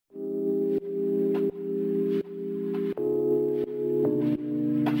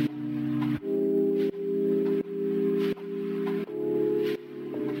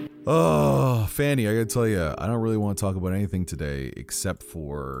Oh, Fanny, I gotta tell you, I don't really want to talk about anything today except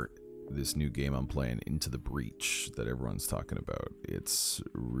for this new game I'm playing, Into the Breach, that everyone's talking about. It's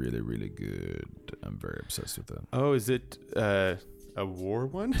really, really good. I'm very obsessed with it. Oh, is it a war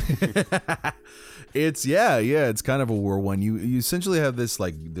one? It's kind of a war one. You essentially have this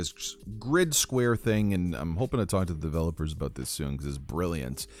grid square thing, and I'm hoping to talk to the developers about this soon because it's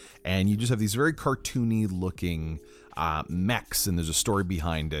brilliant. And you just have these very cartoony looking mechs, and there's a story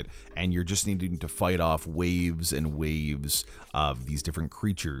behind it, and you're just needing to fight off waves and waves of these different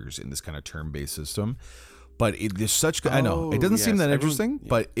creatures in this kind of turn-based system. But there's such I know it doesn't seem that interesting,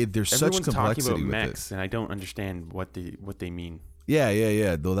 but there's such complexity talking about with mechs, and I don't understand what they mean.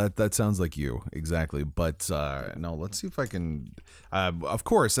 Yeah. Though that sounds like you exactly. But no, let's see if I can. Of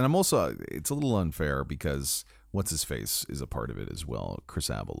course, and I'm also. It's a little unfair because what's his face is a part of it as well. Chris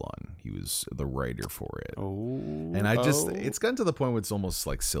Avalon. He was the writer for it. And It's gotten to the point where it's almost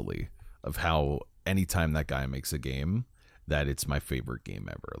like silly of how anytime that guy makes a game, that it's my favorite game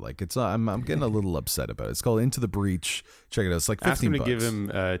ever. Like I'm getting a little upset about it. It's called Into the Breach. Check it out. It's like $15. Ask him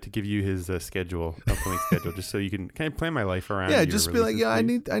to give you his upcoming schedule, just so you can kind of plan my life around. Yeah, just be like, I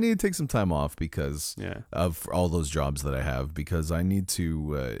need to take some time off because of all those jobs that I have, because I need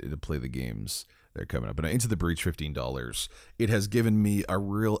to play the games. They're coming up. But Into the Breach, $15. It has given me a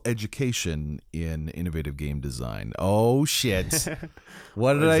real education in innovative game design. Oh, shit.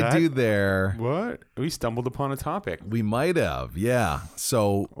 What did I do there? What? We stumbled upon a topic. We might have, yeah.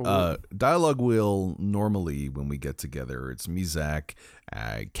 So Dialogue Wheel, normally when we get together, it's me, Zach,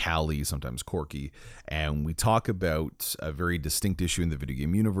 Callie, sometimes Corky, and we talk about a very distinct issue in the video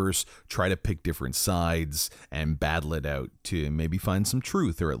game universe, try to pick different sides and battle it out to maybe find some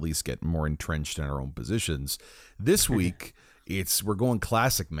truth, or at least get more entrenched in our own positions. This week, we're going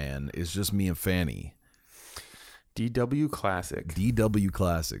classic, man. It's just me and Fanny. DW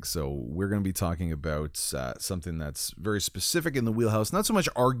Classic. So we're going to be talking about something that's very specific in the wheelhouse. Not so much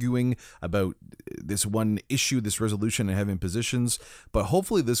arguing about this one issue, this resolution, and having positions, but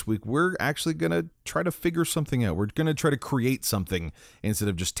hopefully this week we're actually going to try to figure something out. We're going to try to create something instead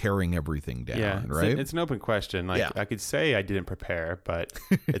of just tearing everything down, right? It's an open question. I could say I didn't prepare, but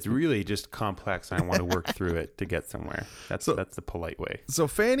it's really just complex, and I want to work through it to get somewhere. That's the polite way. So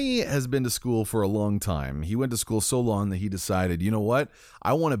Fanny has been to school for a long time. He went to school so long that he decided, you know what?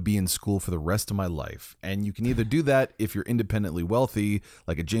 I want to be in school for the rest of my life. And you can either do that if you're independently wealthy,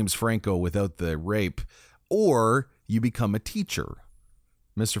 like a James Franco without the rape, or you become a teacher.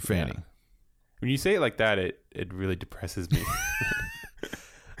 Mr. Fanny. Yeah. When you say it like that, it really depresses me.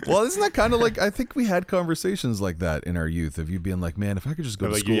 Well, isn't that kind of like, I think we had conversations like that in our youth of you being like, man, if I could just go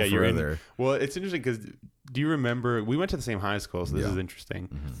to school forever. Well, it's interesting because do you remember, we went to the same high school, so this is interesting.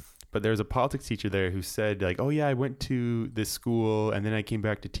 Mm-hmm. But there was a politics teacher there who said, like, oh, yeah, I went to this school and then I came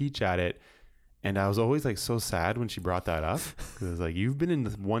back to teach at it. And I was always like so sad when she brought that up. Because it was like, you've been in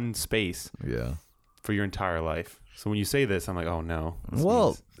this one space for your entire life. So when you say this, I'm like, oh, no.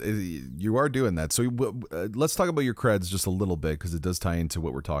 Well, you are doing that. So let's talk about your creds just a little bit, because it does tie into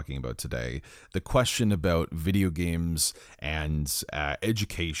what we're talking about today. The question about video games and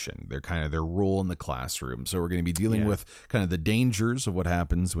education, their role in the classroom. So we're going to be dealing with kind of the dangers of what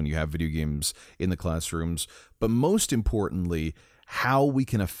happens when you have video games in the classrooms. But most importantly, how we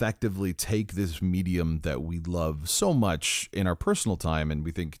can effectively take this medium that we love so much in our personal time, and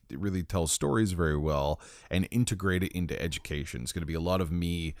we think it really tells stories very well, and integrate it into education. It's going to be a lot of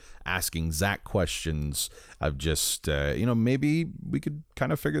me asking Zach questions of just, maybe we could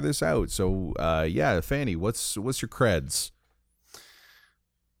kind of figure this out. So, Fanny, what's your creds?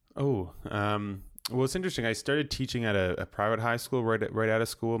 Oh, well, it's interesting. I started teaching at a private high school right out of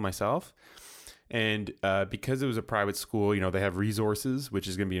school myself. And because it was a private school, they have resources, which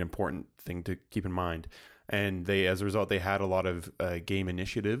is going to be an important thing to keep in mind. And as a result, they had a lot of game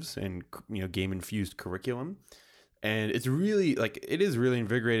initiatives and, game-infused curriculum. And it's really, it is really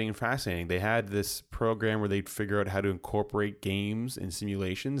invigorating and fascinating. They had this program where they'd figure out how to incorporate games and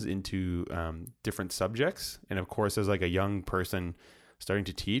simulations into different subjects. And of course, as like a young person starting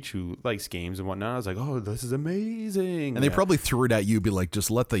to teach who likes games and whatnot, I was like, oh, this is amazing. And they probably threw it at you, be like, just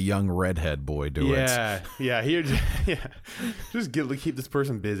let the young redhead boy do it. Just keep this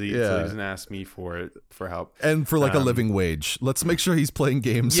person busy so he doesn't ask me for help. And for a living wage. Let's make sure he's playing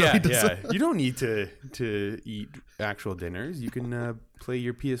games. You don't need to eat actual dinners. You can play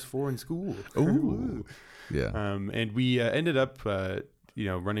your PS4 in school. Ooh. Yeah. And we ended up,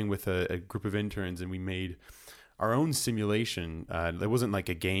 running with a group of interns, and we made our own simulation. It wasn't like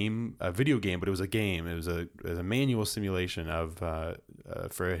a video game, but it was a game. It was a manual simulation of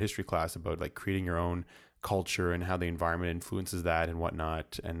for a history class about like creating your own culture and how the environment influences that and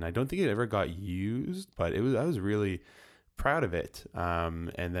whatnot. And I don't think it ever got used, but I was really proud of it.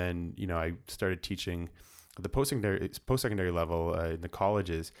 And then, I started teaching at the post-secondary level in the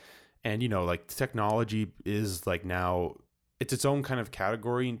colleges. And, like technology is like now it's its own kind of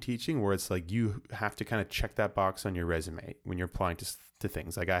category in teaching where it's like you have to kind of check that box on your resume when you're applying to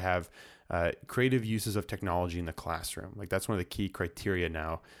things. Like I have creative uses of technology in the classroom. Like that's one of the key criteria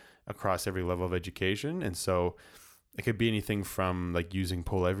now across every level of education. And so it could be anything from like using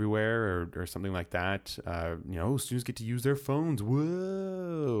Poll Everywhere or something like that. Students get to use their phones.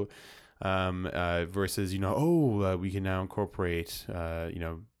 Whoa. Versus, we can now incorporate,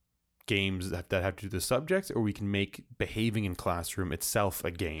 games that have to do with the subjects, or we can make behaving in classroom itself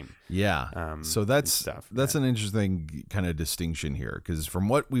a game. Yeah. So that's an interesting kind of distinction here, because from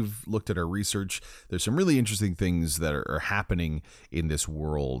what we've looked at our research, there's some really interesting things that are happening in this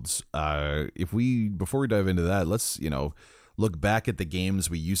world. Before we dive into that, let's, look back at the games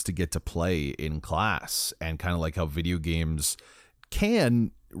we used to get to play in class and kind of like how video games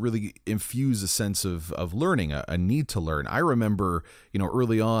can really infuse a sense of learning, a need to learn. I remember,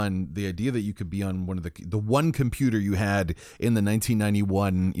 early on, the idea that you could be on one of the one computer you had in the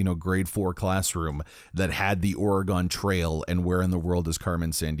 1991, grade 4 classroom that had the Oregon Trail and Where in the World is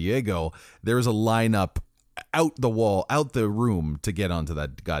Carmen Sandiego. There was a lineup out the room to get onto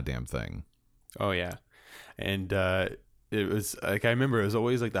that goddamn thing. Oh yeah. And it was like, I remember it was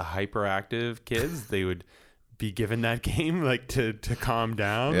always like the hyperactive kids. They would be given that game like to calm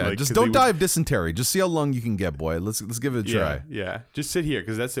down. Yeah, like, just don't die of dysentery. Just see how long you can get, boy. Let's give it a try. Yeah. Just sit here,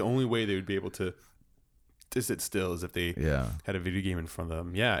 because that's the only way they would be able to sit still, is if they had a video game in front of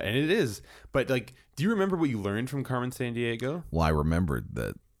them. Yeah, and it is. But like, do you remember what you learned from Carmen Sandiego? Well, I remembered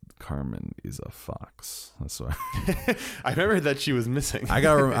that Carmen is a fox. That's why. I remember that she was missing.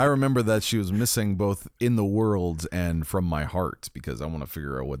 I remember that she was missing both in the world and from my heart, because I want to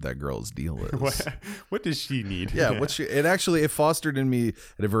figure out what that girl's deal is. What does she need? Yeah, it fostered in me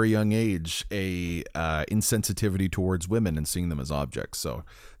at a very young age a insensitivity towards women and seeing them as objects. So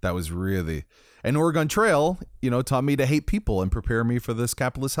that was really. And Oregon Trail, taught me to hate people and prepare me for this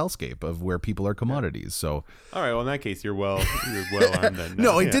capitalist hellscape of where people are commodities. So, all right, well, in that case, you're well armed then.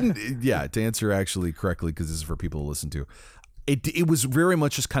 No, it didn't. Yeah, to answer actually correctly, because this is for people to listen to. It was very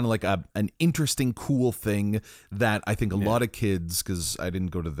much just kind of like an interesting, cool thing that I think a lot of kids, because I didn't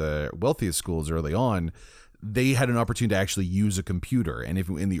go to the wealthiest schools early on, they had an opportunity to actually use a computer. And if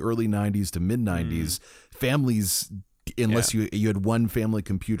in the early 90s to mid 90s, families, unless you had one family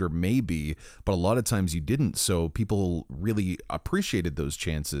computer, maybe, but a lot of times you didn't. So people really appreciated those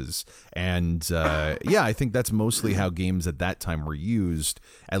chances. And I think that's mostly how games at that time were used,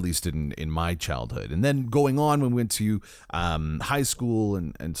 at least in my childhood. And then going on, when we went to high school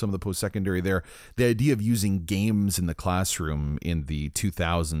and some of the post-secondary there, the idea of using games in the classroom in the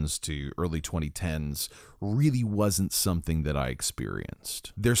 2000s to early 2010s really wasn't something that I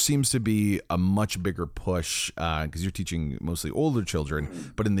experienced. There seems to be a much bigger push, because you're teaching mostly older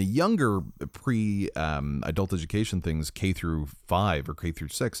children, but in the younger pre-adult education things, K through 5 or K through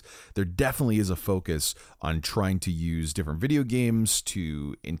 6, there definitely is a focus on trying to use different video games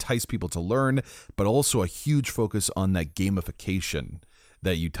to entice people to learn, but also a huge focus on that gamification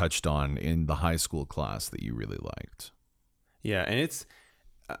that you touched on in the high school class that you really liked. Yeah, and it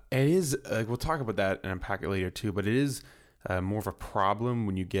is, we'll talk about that and unpack it later too, but it is more of a problem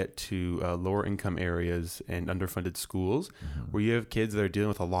when you get to lower income areas and underfunded schools, where you have kids that are dealing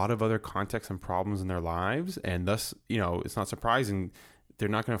with a lot of other contexts and problems in their lives. And thus, it's not surprising they're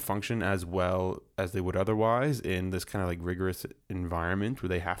not going to function as well as they would otherwise in this kind of like rigorous environment where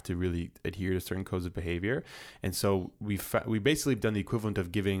they have to really adhere to certain codes of behavior. And so we basically done the equivalent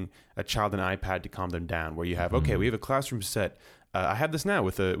of giving a child an iPad to calm them down, where you have, we have a classroom set. I have this now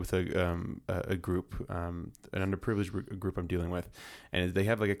with a group, an underprivileged group I'm dealing with, and they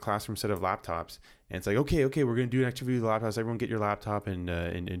have like a classroom set of laptops, and it's like, okay, we're gonna do an activity with laptops. Everyone get your laptop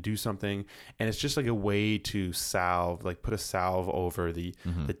and do something, and it's just like a way to put a salve over the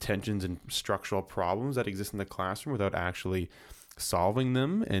tensions and structural problems that exist in the classroom without actually solving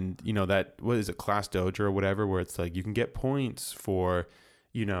them. And that, what is it, Class Dojo or whatever, where it's like you can get points for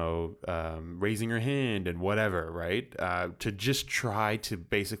raising your hand and whatever, right? To just try to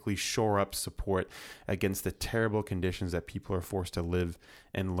basically shore up support against the terrible conditions that people are forced to live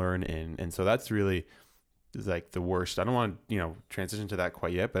and learn in. And so that's really like the worst. I don't want to, transition to that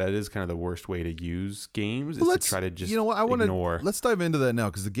quite yet, but that is kind of the worst way to use games, is to try to just ignore. Let's dive into that now,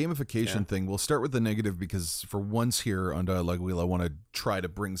 because the gamification thing, we'll start with the negative, because for once here on Dialogue Wheel, I want to try to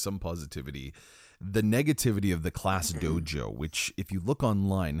bring some positivity. the negativity of the Class Dojo, which if you look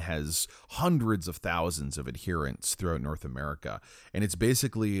online has hundreds of thousands of adherents throughout North America. And it's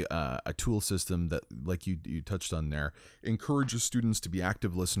basically a tool system that, like you touched on there, encourages students to be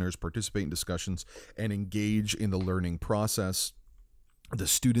active listeners, participate in discussions, and engage in the learning process. The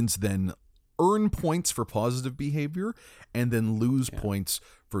students then earn points for positive behavior and then lose points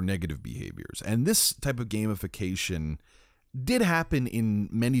for negative behaviors. And this type of gamification did happen in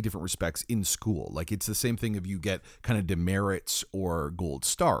many different respects in school. Like, it's the same thing if you get kind of demerits or gold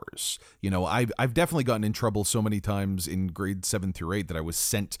stars. You know, I've definitely gotten in trouble so many times in grade 7 through 8 that I was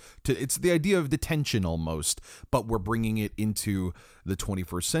sent to, it's the idea of detention almost, but we're bringing it into the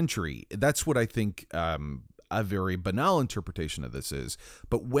 21st century. That's what I think a very banal interpretation of this is.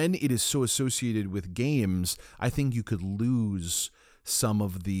 But when it is so associated with games, I think you could lose some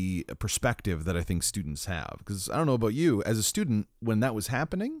of the perspective that I think students have. Because I don't know about you, as a student, when that was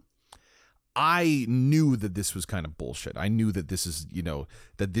happening, I knew that this was kind of bullshit. I knew that this is, you know,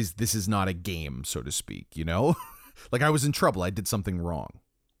 that this is not a game, so to speak, you know? Like, I was in trouble. I did something wrong.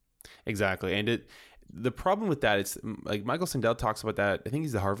 Exactly. And the problem with that, it's like Michael Sandel talks about that. I think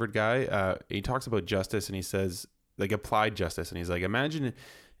he's the Harvard guy. He talks about justice, and he says, like, applied justice. And he's like, imagine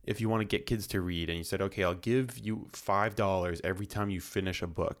if you want to get kids to read and you said, okay, I'll give you $5 every time you finish a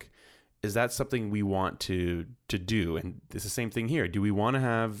book. Is that something we want to do? And it's the same thing here. Do we want to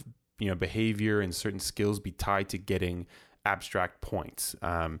have, you know, behavior and certain skills be tied to getting abstract points?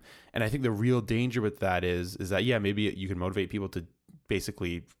 And I think the real danger with that is that, yeah, maybe you can motivate people to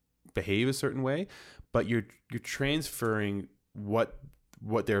basically behave a certain way, but you're transferring what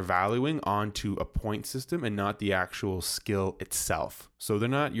they're valuing onto a point system and not the actual skill itself. So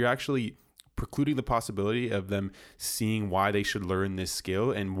you're actually precluding the possibility of them seeing why they should learn this skill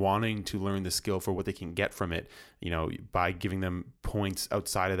and wanting to learn the skill for what they can get from it, you know, by giving them points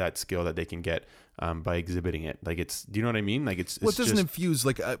outside of that skill that they can get by exhibiting it. Like, do you know what I mean? Like, it doesn't infuse,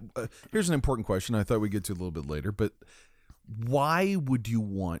 like, here's an important question I thought we'd get to a little bit later, but why would you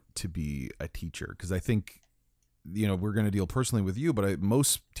want to be a teacher? Because I think, you know, we're going to deal personally with you, but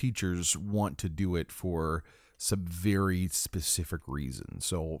most teachers want to do it for some very specific reasons.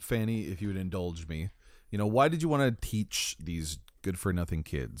 So, Fanny, if you would indulge me, you know, why did you want to teach these good for nothing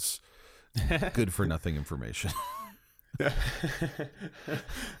kids good for nothing information?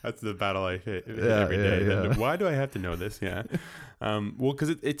 That's the battle I hit every day. Yeah. Why do I have to know this? Yeah. Well,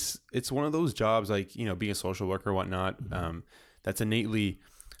 because it's one of those jobs, like, you know, being a social worker or whatnot, that's innately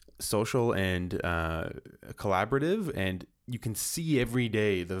social and collaborative, and you can see every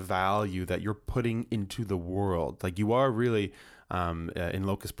day the value that you're putting into the world. Like, you are really in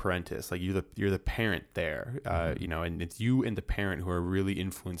locus parentis, like you're the parent there, you know, and it's you and the parent who are really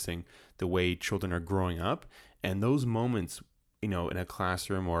influencing the way children are growing up. And those moments, you know, in a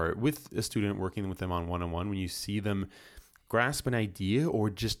classroom or with a student, working with them on one-on-one, when you see them grasp an idea or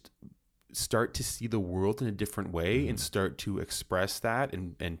just start to see the world in a different way and start to express that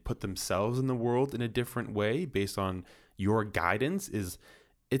and put themselves in the world in a different way based on your guidance,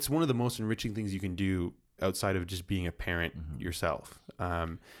 it's one of the most enriching things you can do outside of just being a parent yourself.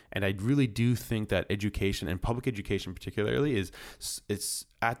 And I really do think that education, and public education particularly, it's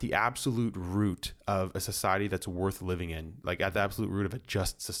at the absolute root of a society that's worth living in, like at the absolute root of a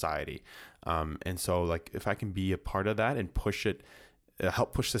just society. And so, like, if I can be a part of that and push it,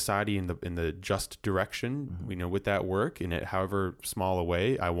 help push society in the just direction, you know, with that work in it, however small a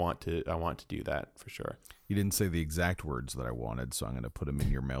way, I want to do that for sure. You didn't say the exact words that I wanted, so I'm going to put them in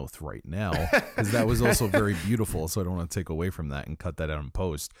your mouth right now, because that was also very beautiful. So I don't want to take away from that and cut that out in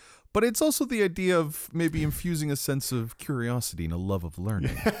post. But it's also the idea of maybe infusing a sense of curiosity and a love of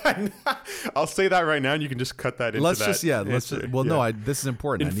learning. I'll say that right now, and you can just cut that into that. This is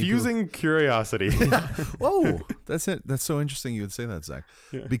important. Infusing curiosity. Whoa, that's it. That's so interesting you would say that, Zach,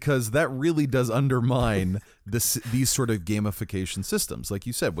 because that really does undermine these sort of gamification systems. Like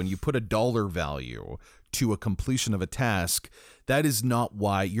you said, when you put a dollar value to a completion of a task, that is not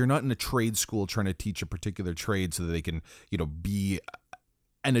why you're not in a trade school trying to teach a particular trade so that they can, you know, be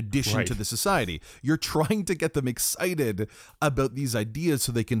an addition to the society. You're trying to get them excited about these ideas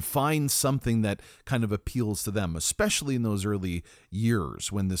so they can find something that kind of appeals to them, especially in those early years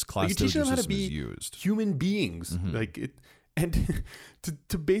when this class dojo system is used. Human beings, like it, and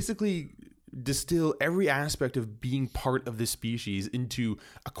to basically distill every aspect of being part of this species into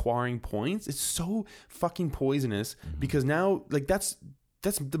acquiring points. It's so fucking poisonous because now, like, that's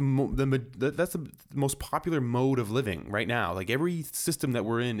that's that's the most popular mode of living right now. Like every system that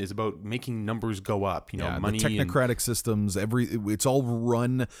we're in is about making numbers go up. Money, the technocratic systems. It's all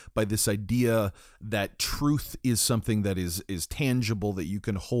run by this idea that truth is something that is tangible, that you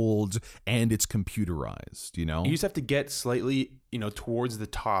can hold, and it's computerized. You just have to get slightly towards the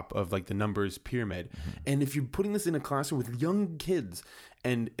top of like the numbers pyramid. And if you're putting this in a classroom with young kids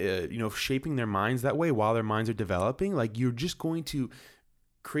and shaping their minds that way while their minds are developing, like you're just going to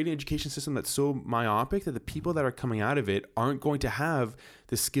create an education system that's so myopic that the people that are coming out of it aren't going to have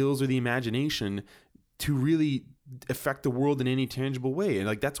the skills or the imagination to really affect the world in any tangible way. And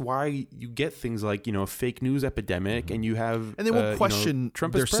like that's why you get things like a fake news epidemic, and you have and they won't question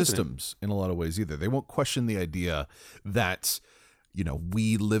Trump their as president. systems in a lot of ways either. They won't question the idea that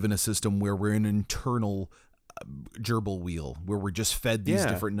we live in a system where we're an internal gerbil wheel, where we're just fed these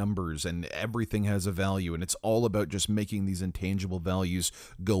different numbers and everything has a value, and it's all about just making these intangible values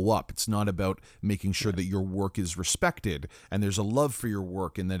go up. It's not about making sure that your work is respected and there's a love for your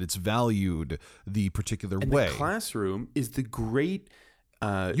work and that it's valued the particular way. The classroom is the great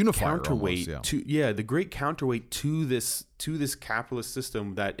unifier counterweight almost, to the great counterweight to this capitalist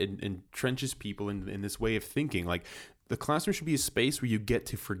system that entrenches people in this way of thinking. Like the classroom should be a space where you get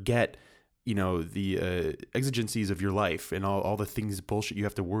to forget the exigencies of your life and all the things bullshit you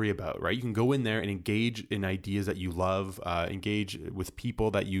have to worry about, right? You can go in there and engage in ideas that you love, engage with people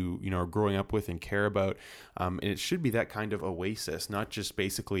that you are growing up with and care about, and it should be that kind of oasis, not just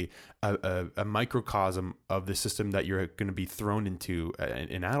basically a microcosm of the system that you're going to be thrown into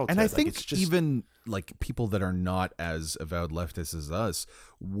in adulthood. And I think it's just, even like people that are not as avowed leftists as us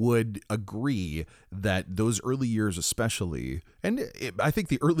would agree that those early years especially, and I think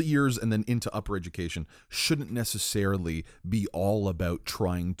the early years and then into upper education, shouldn't necessarily be all about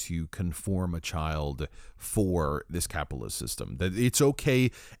trying to conform a child for this capitalist system. That it's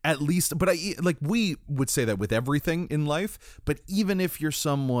okay at least, but we would say that with everything in life, but even if you're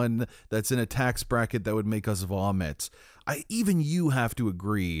someone that's in a tax bracket that would make us vomit, even you have to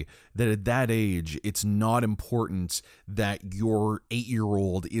agree that at that age, it's not important that your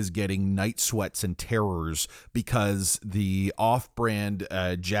 8-year-old is getting night sweats and terrors because the off-brand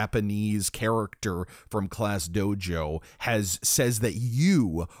Japanese character from Class Dojo says that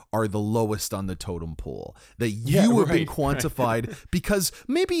you are the lowest on the totem pole, that you have been quantified because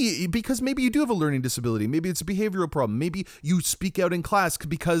maybe you do have a learning disability, maybe it's a behavioral problem, maybe you speak out in class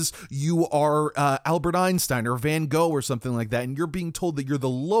because you are Albert Einstein or Van Gogh or something like that, and you're being told that you're the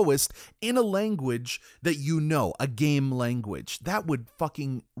lowest in a language that a game language. That would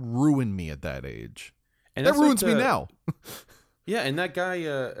fucking ruin me at that age. And that ruins me now. Yeah, and that guy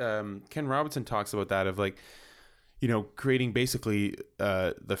Ken Robinson talks about that, of like, creating basically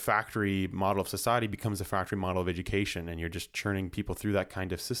the factory model of society becomes a factory model of education, and you're just churning people through that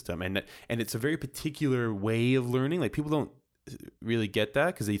kind of system, and it's a very particular way of learning. Like people don't really get that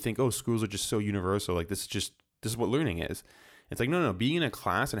because they think, oh, schools are just so universal, like this is what learning is. It's like, no, being in a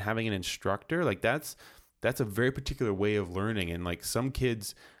class and having an instructor, like that's a very particular way of learning. And like some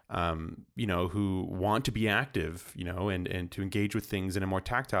kids, who want to be active, and to engage with things in a more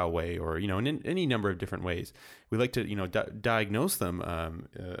tactile way, or, in any number of different ways, we like to, diagnose them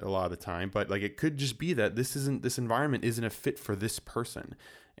a lot of the time. But like, it could just be that this environment isn't a fit for this person.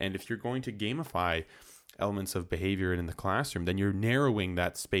 And if you're going to gamify elements of behavior in the classroom, then you're narrowing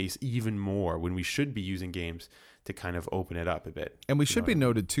that space even more, when we should be using games to kind of open it up a bit. And we should be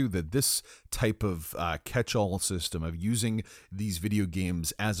noted too that this type of catch-all system of using these video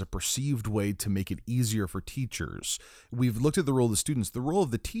games as a perceived way to make it easier for teachers. We've looked at the role of the students, the role of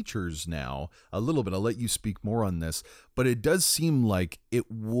the teachers now a little bit. I'll let you speak more on this, but it does seem like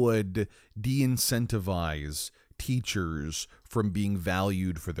it would de-incentivize teachers from being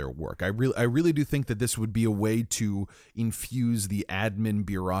valued for their work. I really do think that this would be a way to infuse the admin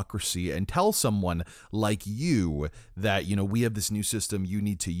bureaucracy and tell someone like you that, we have this new system you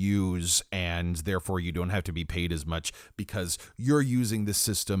need to use, and therefore you don't have to be paid as much because you're using this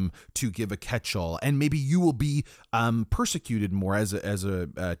system to give a catch-all, and maybe you will be persecuted more as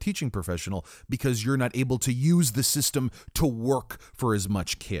a teaching professional because you're not able to use the system to work for as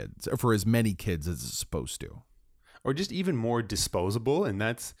many kids as it's supposed to. Or just even more disposable. And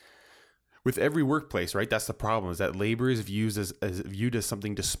that's with every workplace, right? That's the problem, is that labor is viewed as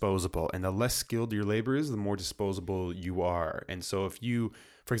something disposable. And the less skilled your labor is, the more disposable you are. And so if you,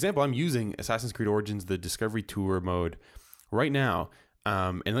 for example, I'm using Assassin's Creed Origins, the Discovery Tour mode right now.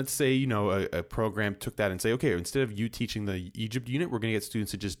 And let's say, a program took that and say, okay, instead of you teaching the Egypt unit, we're going to get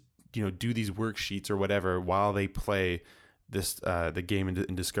students to just, do these worksheets or whatever while they play this, the game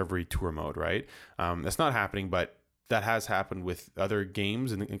in Discovery Tour mode, right? That's not happening, but that has happened with other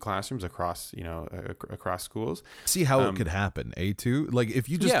games in classrooms across, across schools. See how it could happen, too? Like if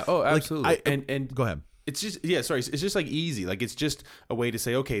you just absolutely. And go ahead. It's just it's just like easy. Like it's just a way to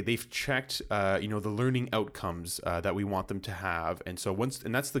say, okay, they've checked the learning outcomes that we want them to have, and so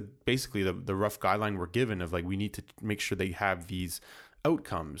that's basically the rough guideline we're given of like we need to make sure they have these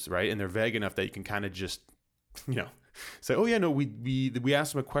outcomes, right? And they're vague enough that you can kind of just say, oh yeah, no, we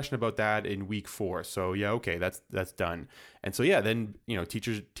asked them a question about that in week 4, so yeah, okay, that's done. And so yeah, then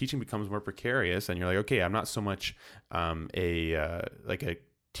teaching becomes more precarious, and you're like, okay, I'm not so much a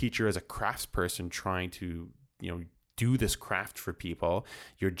teacher as a craftsperson trying to do this craft for people.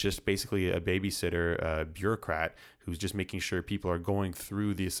 You're just basically a babysitter, a bureaucrat who's just making sure people are going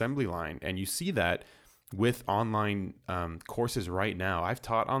through the assembly line. And you see that with online courses right now. I've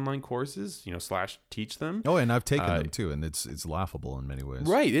taught online courses, / teach them. Oh, and I've taken them too, and it's laughable in many ways.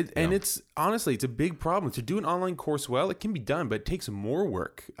 Right, and it's honestly, it's a big problem. To do an online course well, it can be done, but it takes more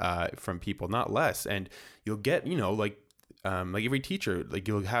work from people, not less. And you'll get, like every teacher, like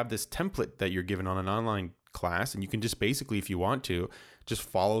you'll have this template that you're given on an online class, and you can just basically, if you want to, just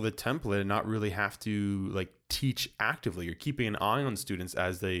follow the template and not really have to like teach actively. You're keeping an eye on students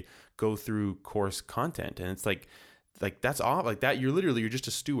as they go through course content, and it's like that's all like that. You're just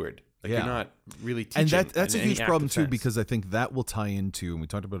a steward. Like you're not really teaching. And that's a huge problem too, because I think that will tie into, and we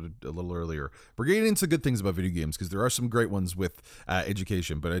talked about it a little earlier, we're getting into good things about video games because there are some great ones with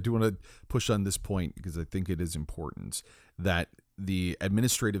education, but I do want to push on this point because I think it is important that the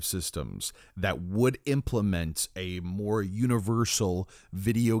administrative systems that would implement a more universal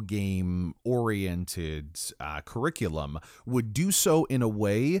video game oriented curriculum would do so in a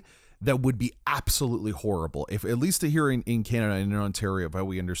way that would be absolutely horrible. If at least here in Canada and in Ontario, of how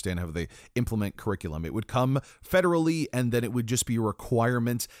we understand how they implement curriculum, it would come federally, and then it would just be a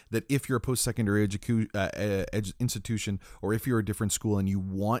requirement that if you're a post-secondary institution, or if you're a different school and you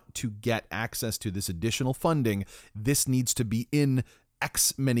want to get access to this additional funding, this needs to be in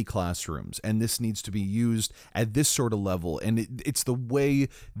X many classrooms, and this needs to be used at this sort of level. And it's the way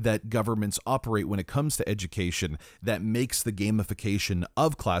that governments operate when it comes to education that makes the gamification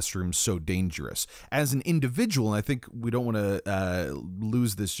of classrooms so dangerous. As an individual, and I think we don't want to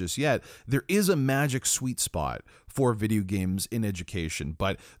lose this just yet, there is a magic sweet spot for video games in education,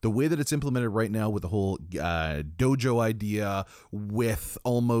 but the way that it's implemented right now with the whole dojo idea, with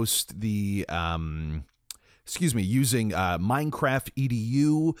almost the using Minecraft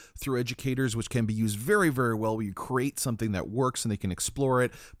EDU through educators, which can be used very, very well, where you create something that works and they can explore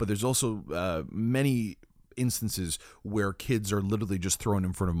it. But there's also many instances where kids are literally just thrown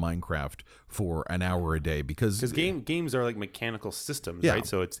in front of Minecraft for an hour a day because games are like mechanical systems, right?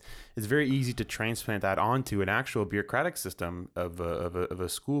 So it's very easy to transplant that onto an actual bureaucratic system of a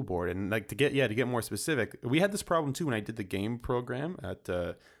school board. And like to get more specific, we had this problem too when I did the game program at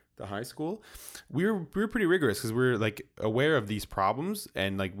the high school. We were pretty rigorous because we're like aware of these problems,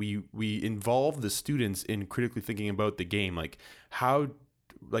 and like we involve the students in critically thinking about the game, like how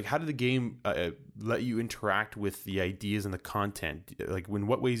did the game let you interact with the ideas and the content, like in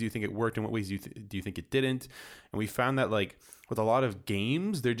what ways do you think it worked and what ways do you think it didn't. And we found that like with a lot of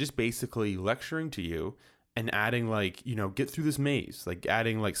games, they're just basically lecturing to you and adding like, get through this maze, like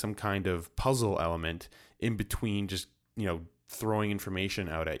adding like some kind of puzzle element in between, just throwing information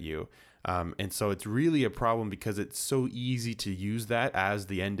out at you. And so it's really a problem because it's so easy to use that as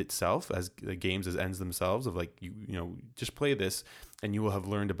the end itself, as the games as ends themselves, of like, just play this and you will have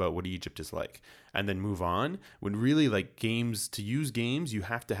learned about what Egypt is like, and then move on. When really like to use games, you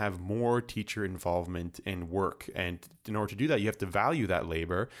have to have more teacher involvement and work. And in order to do that, you have to value that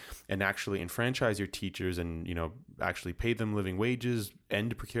labor and actually enfranchise your teachers and, actually pay them living wages,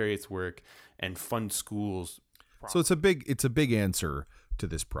 end precarious work, and fund schools. So it's a big answer to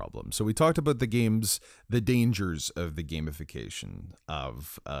this problem. So we talked about the dangers of the gamification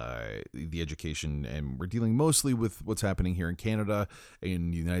of the education, and we're dealing mostly with what's happening here in Canada. In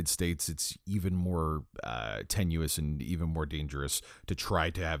the United States, it's even more tenuous and even more dangerous to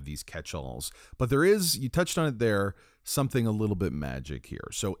try to have these catch-alls. But there is, you touched on it there, something a little bit magic here.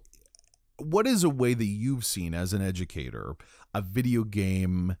 So what is a way that you've seen as an educator, a video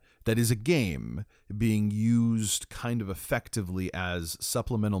game that is a game being used kind of effectively as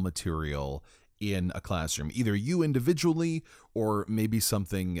supplemental material in a classroom, either you individually or maybe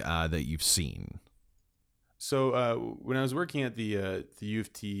something that you've seen? So when I was working at the U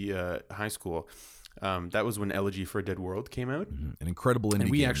of T high school, that was when Elegy for a Dead World came out. Mm-hmm. An incredible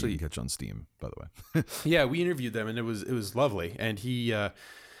indie game you can catch on Steam, by the way. Yeah, we interviewed them, and it was lovely. And he,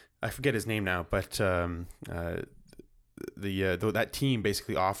 I forget his name now, but that team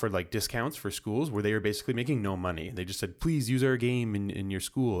basically offered like discounts for schools where they were basically making no money. They just said, please use our game in your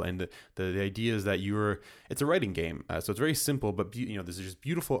school. And the idea is that it's a writing game. So it's very simple, but there's just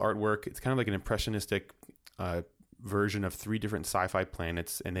beautiful artwork. It's kind of like an impressionistic version of 3 different sci-fi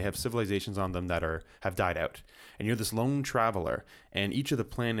planets, and they have civilizations on them that have died out. And you're this lone traveler, and each of the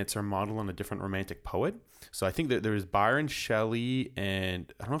planets are modeled on a different romantic poet. So I think that there was Byron, Shelley,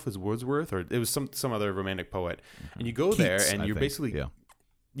 and I don't know if it was Wordsworth or it was some other romantic poet. And you go Keats, there, and I you're think. basically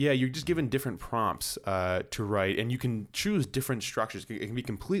you're just given different prompts to write, and you can choose different structures. It can be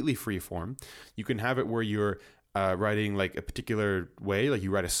completely free form. You can have it where you're writing like a particular way, like you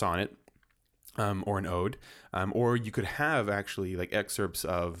write a sonnet. Or an ode, or you could have actually like excerpts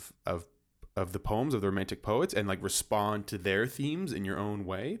of the poems of the romantic poets and like respond to their themes in your own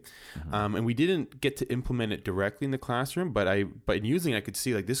way. And we didn't get to implement it directly in the classroom, but in using it, I could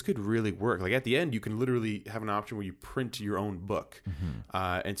see like this could really work. Like at the end, you can literally have an option where you print your own book.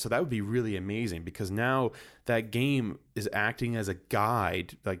 And so that would be really amazing, because now that game is acting as a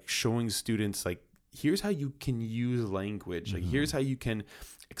guide, like showing students like, here's how you can use language. Like here's how you can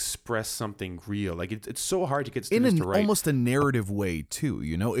express something real. Like it's so hard to get students to write almost a narrative way too.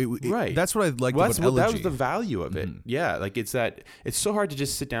 Right. That's what I like about Elegy. That was the value of it. Yeah, like it's so hard to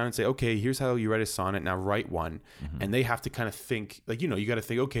just sit down and say, okay, here's how you write a sonnet. Now write one, and they have to kind of think like you got to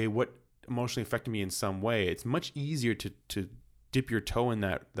think, okay, what emotionally affected me in some way. It's much easier to dip your toe in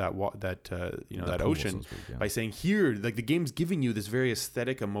that ocean by saying, here, like the game's giving you this very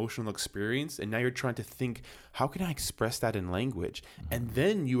aesthetic, emotional experience, and now you're trying to think, how can I express that in language? And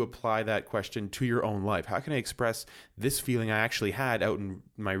then you apply that question to your own life. How can I express this feeling I actually had out in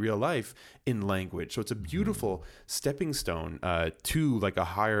my real life in language? So it's a beautiful stepping stone to like a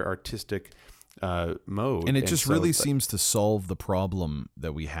higher artistic mode. And it just really seems to solve the problem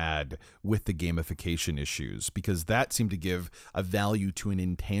that we had with the gamification issues, because that seemed to give a value to an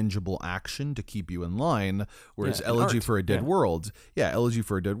intangible action to keep you in line, whereas Elegy for a Dead World, Elegy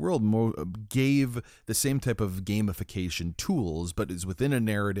for a Dead World gave the same type of gamification tools, but is within a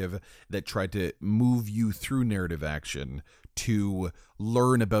narrative that tried to move you through narrative action to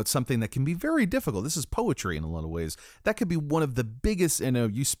learn about something that can be very difficult. This is poetry in a lot of ways. That could be one of the biggest,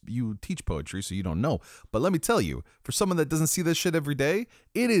 you teach poetry, so you don't know. But let me tell you, for someone that doesn't see this shit every day,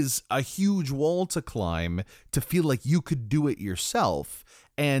 it is a huge wall to climb to feel like you could do it yourself.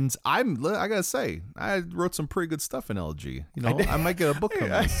 And I gotta say, I wrote some pretty good stuff in LG. I might get a book from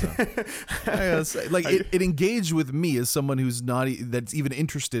this. I gotta say, like it engaged with me as someone that's even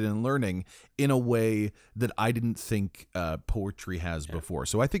interested in learning in a way that I didn't think poetry has before.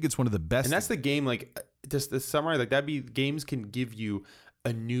 So I think it's one of the best. And that's the game. Like just the summary, like games can give you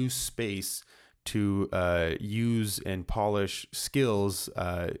a new space to use and polish skills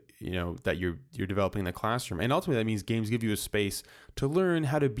that you're developing in the classroom. And ultimately that means games give you a space to learn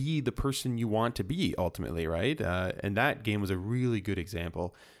how to be the person you want to be ultimately, right? And that game was a really good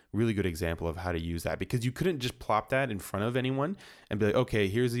example of how to use that, because you couldn't just plop that in front of anyone and be like, okay,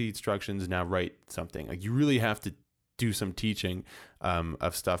 here's the instructions, now write something. Like you really have to do some teaching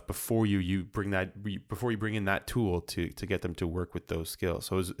of stuff before you bring in that tool to get them to work with those skills.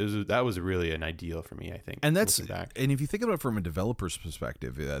 So that was really an ideal for me, I think. And if you think about it from a developer's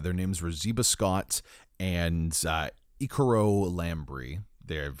perspective, their names were Zeba Scott and Icaro Lambry.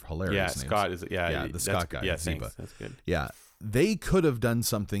 They're hilarious names. Scott is the Scott guy. Yeah, Zeba. thanks. That's good. Yeah. They could have done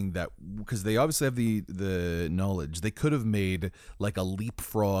something that, because they obviously have the knowledge, they could have made like a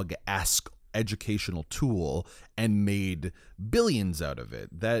Leapfrog-esque educational tool and made billions out of it.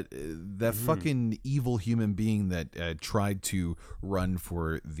 That fucking evil human being that tried to run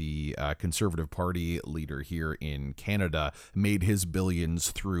for the Conservative Party leader here in Canada made his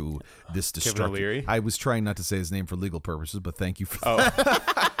billions through this destruction. Kevin O'Leary? I was trying not to say his name for legal purposes, but thank you for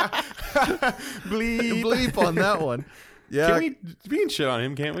that. Bleep on that one. Yeah, we can shit on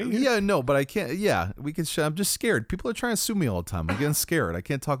him, can't we? Yeah, no, but I can't. Yeah, we can. I'm just scared. People are trying to sue me all the time. I'm getting scared. I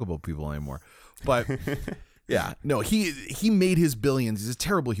can't talk about people anymore. But yeah, no, he made his billions. He's a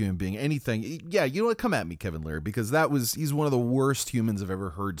terrible human being. Anything. Yeah, you know what? Come at me, Kevin Leary, because he's one of the worst humans I've ever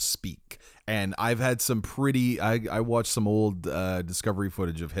heard speak. And I've had some I watched some old Discovery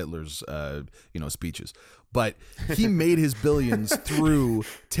footage of Hitler's speeches. But he made his billions through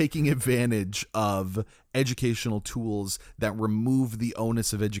taking advantage of educational tools that remove the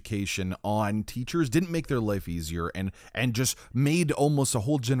onus of education on teachers, didn't make their life easier, and just made almost a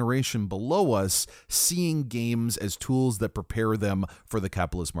whole generation below us seeing games as tools that prepare them for the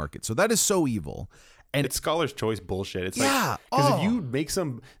capitalist market. So that is so evil. And it's scholar's choice bullshit. It's because if you make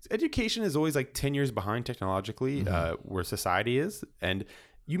education is always like 10 years behind technologically where society is. And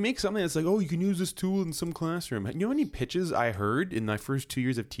you make something that's like, oh, you can use this tool in some classroom. You know how many pitches I heard in my first 2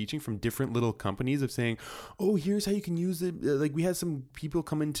 years of teaching from different little companies of saying, oh, here's how you can use it. Like we had some people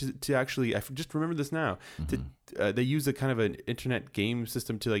come in to actually, I just remember this now, they use a kind of an internet game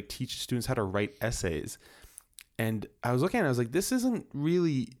system to like teach students how to write essays. And I was looking at it, I was like, this isn't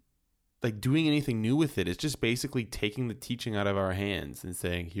really like doing anything new with it. It's just basically taking the teaching out of our hands and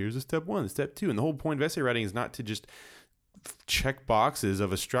saying, here's a step 1, step 2. And the whole point of essay writing is not to just check boxes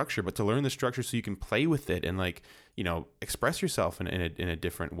of a structure, but to learn the structure so you can play with it and like, you know, express yourself in a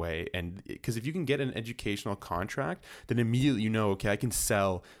different way. And because if you can get an educational contract, then immediately you know, okay, I can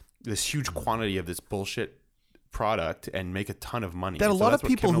sell this huge quantity of this bullshit product and make a ton of money. That a lot of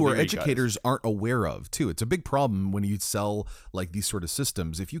people who are O'Leary educators aren't aware of too. It's a big problem when you sell like these sort of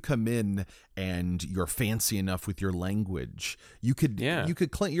systems. If you come in and you're fancy enough with your language, you could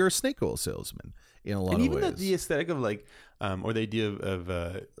claim you're a snake oil salesman in a lot of ways. And even the aesthetic of like, or the idea of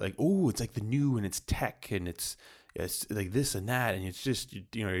like, oh, it's like the new and it's tech and it's like this and that, and it's just,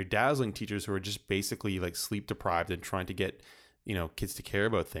 you know, you're dazzling teachers who are just basically like sleep deprived and trying to get, you know, kids to care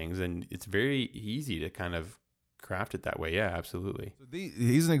about things, and it's very easy to kind of craft it that way. Yeah, absolutely.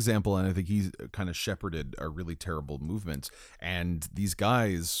 He's an example, and I think he's kind of shepherded a really terrible movement. And these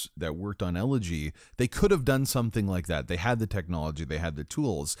guys that worked on Elegy, they could have done something like that. They had the technology, they had the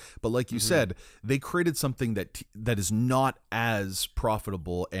tools, but like you said, they created something that is not as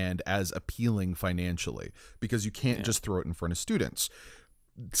profitable and as appealing financially, because you can't just throw it in front of students.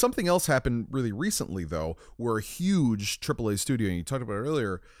 Something else happened really recently, though, where a huge AAA studio, and you talked about it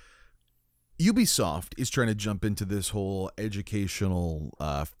earlier, Ubisoft is trying to jump into this whole educational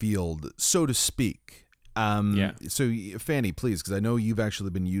field, so to speak. So, Fanny, please, because I know you've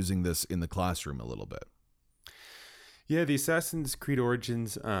actually been using this in the classroom a little bit. Yeah, the Assassin's Creed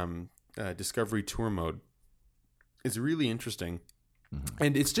Origins Discovery Tour mode is really interesting.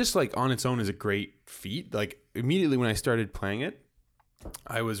 And it's just like on its own is a great feat. Like immediately when I started playing it,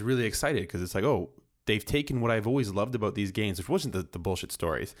 I was really excited because it's like, oh, they've taken what I've always loved about these games, which wasn't the bullshit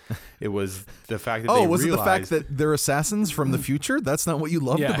stories. It was the fact that was it the fact that they're assassins from the future? That's not what you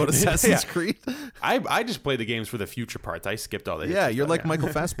loved about Assassin's Creed? I just played the games for the future parts. I skipped all that. Yeah, you're like Michael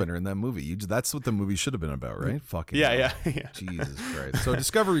Fassbender in that movie. That's what the movie should have been about, right? Fucking yeah. Jesus Christ. So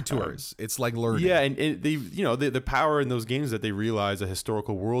Discovery Tours, it's like learning. Yeah, and they, you know, the power in those games that they realize a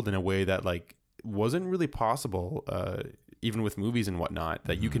historical world in a way that like wasn't really possible even with movies and whatnot,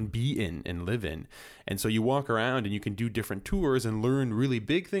 that you can be in and live in. And so you walk around and you can do different tours and learn really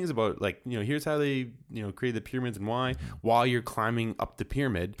big things about, like, you know, here's how they, you know, created the pyramids and why, while you're climbing up the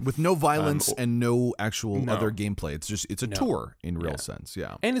pyramid. With no violence and no actual other gameplay. It's a tour in real sense.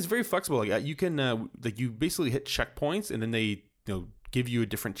 Yeah. And it's very flexible. Like you can, like you basically hit checkpoints and then they, you know, give you a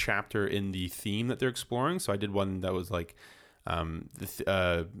different chapter in the theme that they're exploring. So I did one that was like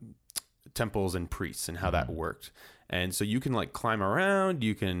temples and priests and how that worked. And so you can like climb around,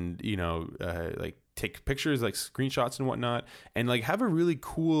 you can, you know, like take pictures, like screenshots and whatnot, and like have a really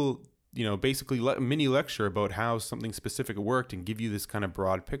cool, you know, basically mini lecture about how something specific worked and give you this kind of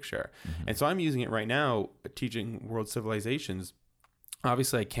broad picture. And so I'm using it right now, teaching World Civilizations.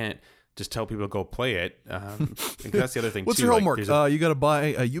 Obviously, I can't just tell people to go play it. That's the other thing. What's too. your homework? You got to buy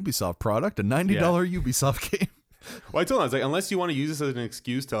a Ubisoft product, a $90 Ubisoft game. Well, I told them, I was like, unless you want to use this as an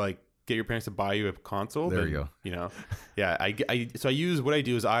excuse to like get your parents to buy you a console. There then, you go. You know, yeah. So I use, what I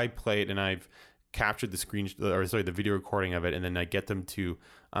do is I play it and I've captured the video recording of it, and then I get them to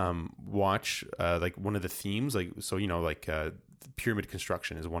watch like one of the themes, like, so, you know, like pyramid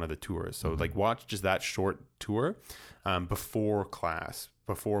construction is one of the tours. So like watch just that short tour before class,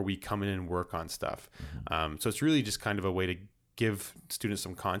 before we come in and work on stuff. So it's really just kind of a way to give students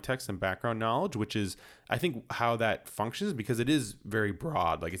some context and background knowledge, which is, I think, how that functions, because it is very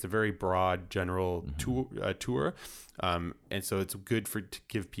broad. Like it's a very broad general tour. And so it's good to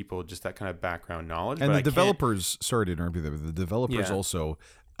give people just that kind of background knowledge. And the developers, sorry to interrupt you there, but the developers also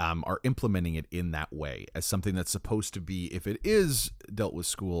are implementing it in that way as something that's supposed to be, if it is dealt with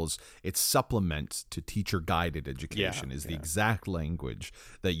schools, it's supplement to teacher guided education is the exact language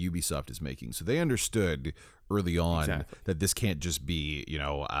that Ubisoft is making. So they understood early on that this can't just be, you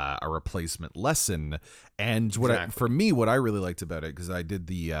know, a replacement lesson. And for me, what I really liked about it, because I did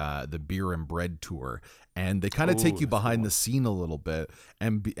the beer and bread tour, and they kind of take you behind the scene a little bit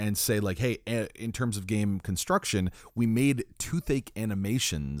and say like, hey, in terms of game construction, we made toothache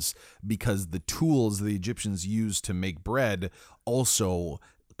animations because the tools the Egyptians used to make bread also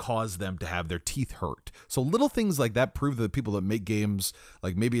cause them to have their teeth hurt. So little things like that prove that the people that make games,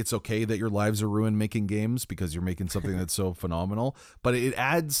 like maybe it's okay that your lives are ruined making games because you're making something that's so phenomenal, but it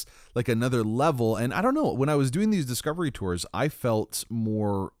adds like another level. And I don't know, when I was doing these discovery tours, I felt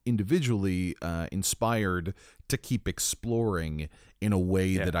more individually inspired to keep exploring in a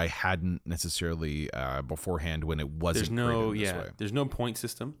way that I hadn't necessarily beforehand when it wasn't. There's no point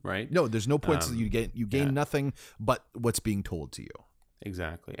system, right? No, there's no points. You gain nothing but what's being told to you.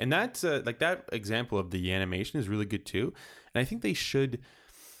 Exactly. And that's like that example of the animation is really good too. And I think they should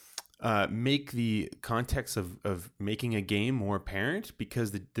make the context of making a game more apparent,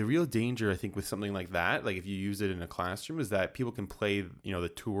 because the real danger, I think, with something like that, like if you use it in a classroom, is that people can play,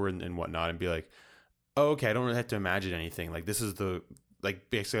 the tour and whatnot and be like, oh, okay, I don't really have to imagine anything. Like this is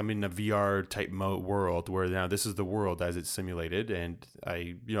basically I'm in a VR type world where now this is the world as it's simulated. And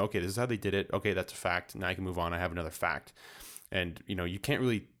okay, this is how they did it. Okay, that's a fact. Now I can move on. I have another fact. And, you can't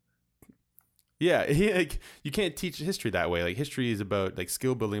really, you can't teach history that way. Like history is about like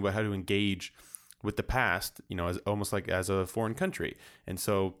skill building, about how to engage with the past, as almost like as a foreign country. And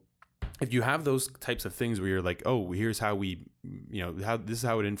so if you have those types of things where you're like, oh, here's how we, how this is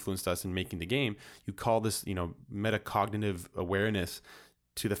how it influenced us in making the game, you call this, metacognitive awareness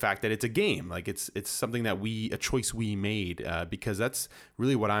to the fact that it's a game. Like it's something that a choice we made, because that's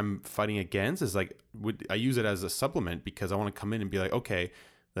really what I'm fighting against. Is like, I use it as a supplement because I want to come in and be like, okay,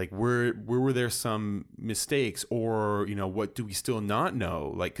 like where were there some mistakes, or what do we still not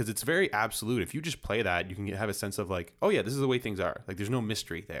know? Like, because it's very absolute. If you just play that, you can have a sense of like, oh yeah, this is the way things are. Like there's no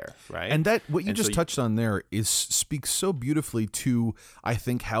mystery there, right? And that what you just touched on there speaks so beautifully to, I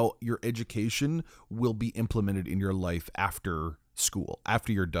think, how your education will be implemented in your life after school,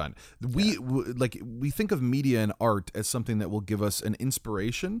 after you're done. We think of media and art as something that will give us an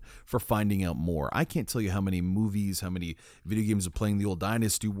inspiration for finding out more. I can't tell you how many movies, how many video games of playing the old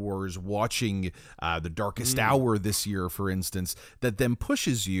Dynasty Wars, watching The Darkest Hour this year, for instance, that then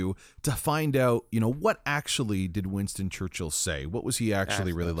pushes you to find out, what actually did Winston Churchill say? What was he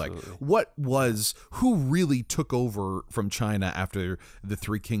actually really like? Who really took over from China after the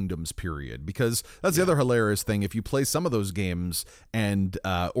Three Kingdoms period? Because that's the other hilarious thing. If you play some of those games, and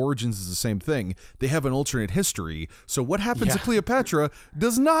Origins is the same thing, they have an alternate history. So what happens to Cleopatra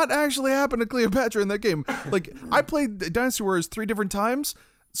does not actually happen to Cleopatra in that game. Like, I played Dynasty Wars 3 different times.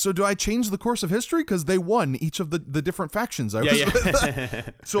 So do I change the course of history? Because they won each of the different factions. So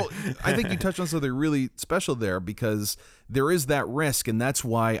I think you touched on something really special there, because there is that risk. And that's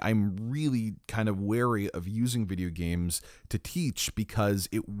why I'm really kind of wary of using video games to teach, because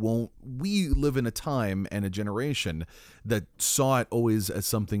we live in a time and a generation that saw it always as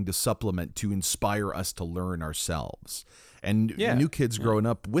something to supplement, to inspire us to learn ourselves. And new kids growing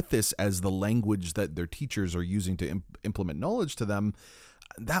up with this as the language that their teachers are using to implement knowledge to them,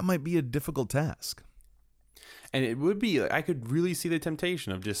 that might be a difficult task. And it would be, I could really see the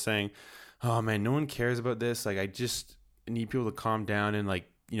temptation of just saying, oh man, no one cares about this. Like, I just need people to calm down and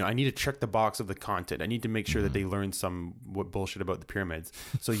like, I need to check the box of the content. I need to make sure that they learn some bullshit about the pyramids.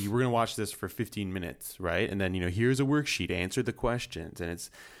 So we're going to watch this for 15 minutes, right? And then, here's a worksheet, answer the questions. And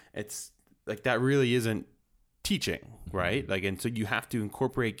it's like, that really isn't teaching, right? Like, and so you have to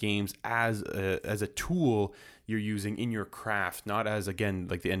incorporate games as a tool you're using in your craft, not as, again,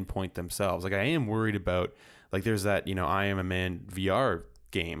 like the endpoint themselves. Like, I am worried about, like, there's that, I Am a Man VR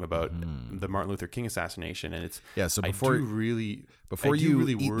game about the Martin Luther King assassination, and it's So before you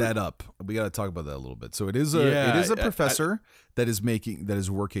eat that up, we got to talk about that a little bit. So it is a professor that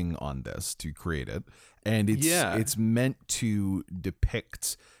is working on this to create it, and it's meant to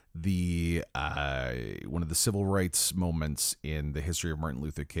depict the one of the civil rights moments in the history of Martin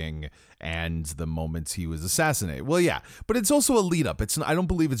Luther King and the moments he was assassinated. Well, yeah, but it's also a lead up. I don't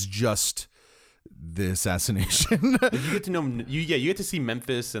believe it's just the assassination. You get to know, you get to see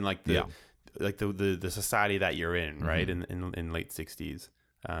Memphis and like the society that you're in, right? In late 60s,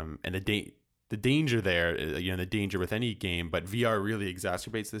 and the danger there, the danger with any game, but VR really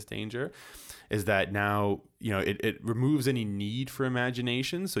exacerbates this danger, is that now, it removes any need for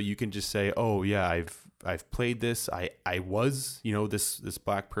imagination. So you can just say, oh yeah, I've played this. I was, this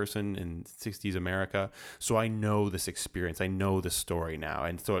black person in 60s America. So I know this experience. I know the story now.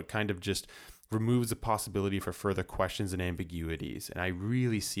 And so it kind of just removes the possibility for further questions and ambiguities. And I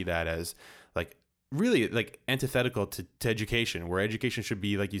really see that as like really like antithetical to education, where education should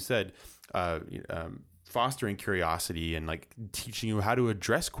be, like you said, fostering curiosity and like teaching you how to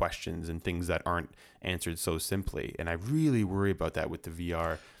address questions and things that aren't answered so simply. And I really worry about that with the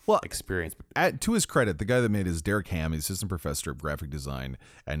VR experience. To his credit, the guy that made it is Derek Ham. He's assistant professor of graphic design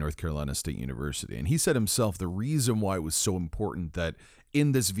at North Carolina State University. And he said himself the reason why it was so important that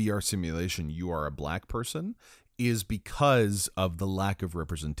in this VR simulation you are a black person is because of the lack of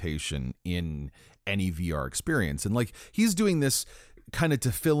representation in any VR experience. And like he's doing this kind of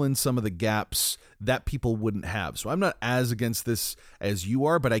to fill in some of the gaps that people wouldn't have. So I'm not as against this as you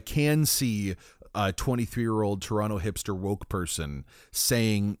are, but I can see a 23-year-old Toronto hipster woke person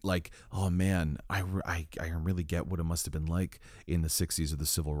saying like, oh man, I really get what it must have been like in the 60s of the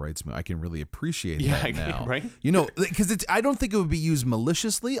civil rights movement. I can really appreciate that now. Right? You know, because I don't think it would be used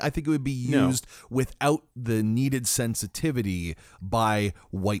maliciously. I think it would be used without the needed sensitivity by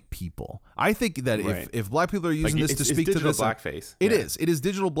white people. I think that if black people are using this to speak to this, blackface. It is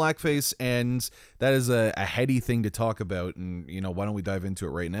digital blackface, and that is a heady thing to talk about. And you know, why don't we dive into it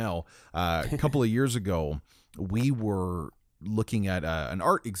right now? A couple of years ago, we were looking at an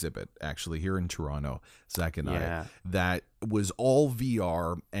art exhibit actually here in Toronto, Zach and I, that was all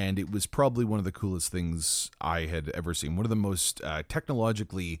VR, and it was probably one of the coolest things I had ever seen. One of the most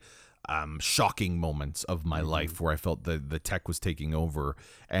technologically shocking moments of my life, where I felt the tech was taking over.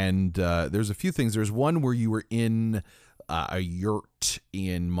 And there's a few things. There's one where you were in a yurt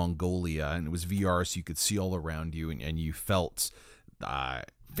in Mongolia, and it was VR, so you could see all around you, and you felt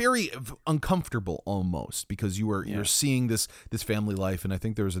very uncomfortable almost, because you're seeing this family life. And I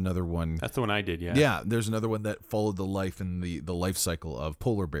think there was another one. That's the one I did. Yeah. There's another one that followed the life and the life cycle of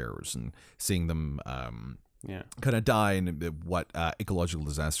polar bears and seeing them kind of die, and what ecological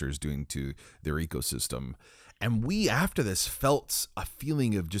disaster is doing to their ecosystem. And we, after this, felt a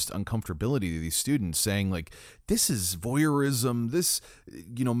feeling of just uncomfortability to these students, saying like, this is voyeurism. This,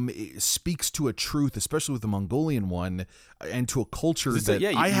 speaks to a truth, especially with the Mongolian one, and to a culture that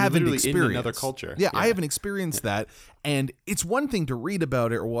I haven't experienced. In another culture. Yeah, I haven't experienced that. And it's one thing to read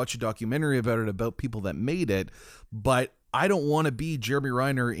about it or watch a documentary about it, about people that made it, but I don't want to be Jeremy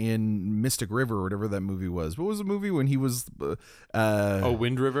Renner in Mystic River or whatever that movie was. What was the movie when he was...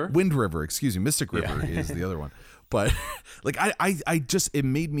 Wind River? Wind River, excuse me. Mystic River is the other one. But like I just, it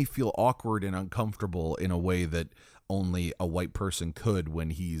made me feel awkward and uncomfortable in a way that only a white person could when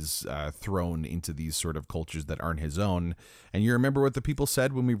he's thrown into these sort of cultures that aren't his own. And you remember what the people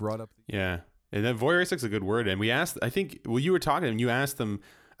said when we brought up... Yeah. And then voyeuristic is a good word. And we asked, I think, you were talking and you asked them,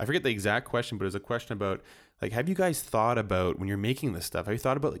 I forget the exact question, but it was a question about, like, have you guys thought about, when you're making this stuff, have you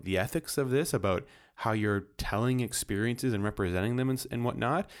thought about like the ethics of this, about how you're telling experiences and representing them and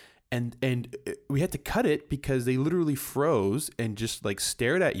whatnot? And we had to cut it because they literally froze and just like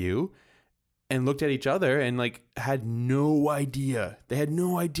stared at you and looked at each other and like had no idea. They had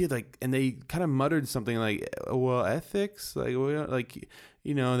no idea. Like, and they kind of muttered something like, well, ethics, like,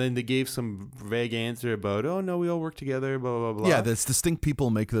 then they gave some vague answer about, oh no, we all work together, blah, blah, blah. Yeah, that's distinct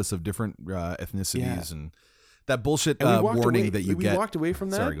people make this of different ethnicities and that bullshit warning that you get. We walked away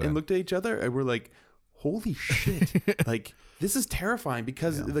from that and looked at each other and we're like, holy shit. Like, this is terrifying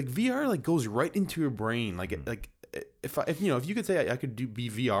because like VR like goes right into your brain. Like, if you could say I could be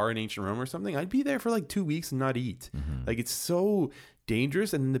VR in ancient Rome or something, I'd be there for like 2 weeks and not eat. Like, it's so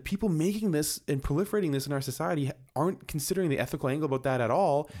dangerous, and the people making this and proliferating this in our society aren't considering the ethical angle about that at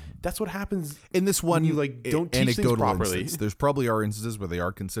all. That's what happens in this one. You like don't teach things properly. Instance. There's probably are instances where they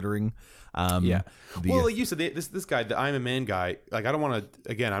are considering. Well, like you said, this guy, the I'm a Man guy. Like, I don't want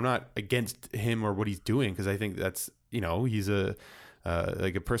to. Again, I'm not against him or what he's doing, because I think that's he's a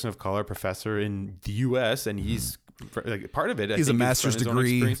like a person of color professor in the U.S. and he's like part of it. He's a master's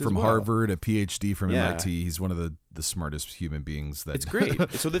degree from Harvard, a PhD from MIT. He's one of the smartest human beings. It's great.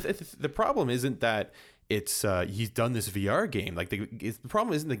 So the problem isn't that it's he's done this VR game. Like, the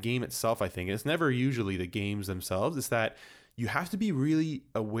problem isn't the game itself. I think it's never usually the games themselves. It's that you have to be really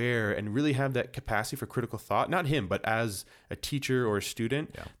aware and really have that capacity for critical thought. Not him, but as a teacher or a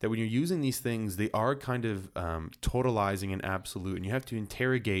student, that when you're using these things, they are kind of totalizing an absolute, and you have to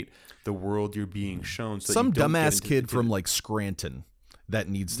interrogate the world you're being shown. So some dumbass kid from like Scranton that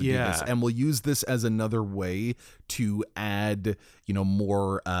needs to do this, and will use this as another way to add,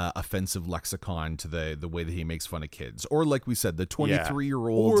 more offensive lexicon to the way that he makes fun of kids. Or like we said, the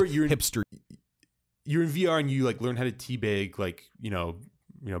 23-year-old hipster. You're in VR and you like learn how to teabag like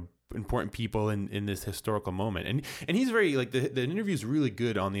important people in this historical moment, and he's very like the interview is really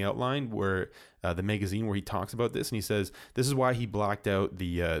good on the outline where the magazine where he talks about this, and he says this is why he blacked out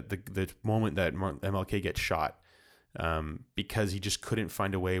the moment that MLK gets shot, because he just couldn't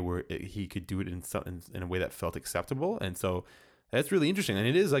find a way where he could do it in a way that felt acceptable, and so That's really interesting. And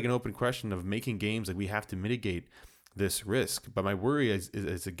it is like an open question of making games. Like we have to mitigate this risk. But my worry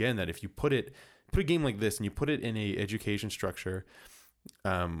is again, that if you put a game like this and you put it in a education structure,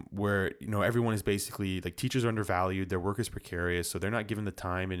 where, you know, everyone is basically like, teachers are undervalued, their work is precarious, so they're not given the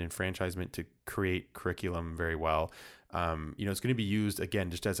time and enfranchisement to create curriculum very well. You know, it's going to be used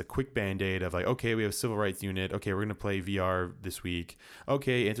again just as a quick band-aid of like, okay, we have a civil rights unit, okay, we're going to play VR this week,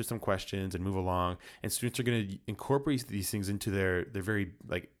 okay, answer some questions and move along. And students are going to incorporate these things into their very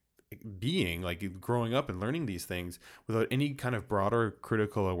like being, like growing up and learning these things without any kind of broader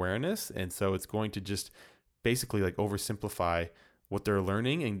critical awareness. And so it's going to just basically like oversimplify what they're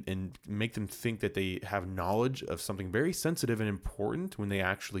learning and make them think that they have knowledge of something very sensitive and important when they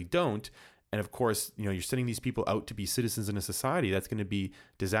actually don't. And of course, you know, you're sending these people out to be citizens in a society that's going to be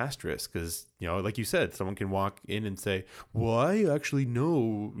disastrous because, you know, like you said, someone can walk in and say, well, I actually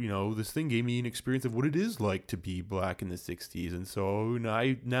know, you know, this thing gave me an experience of what it is like to be Black in the 60s. And so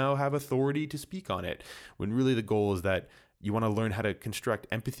I now have authority to speak on it. When really the goal is that you want to learn how to construct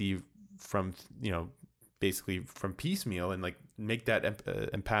empathy from, you know, basically from piecemeal and like make that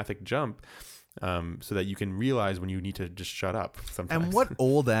empathic jump, so that you can realize when you need to just shut up sometimes. And what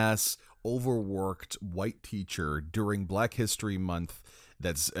old ass overworked white teacher during Black History Month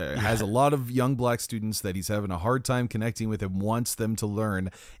that's has a lot of young Black students that he's having a hard time connecting with and wants them to learn,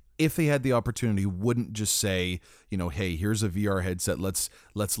 if they had the opportunity, wouldn't just say, you know, hey, here's a VR headset, let's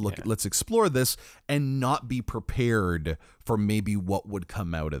look, let's explore this, and not be prepared for maybe what would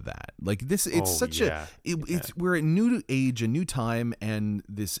come out of that. Like this, it's it's we're a new age, a new time, and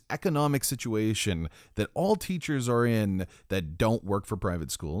this economic situation that all teachers are in that don't work for private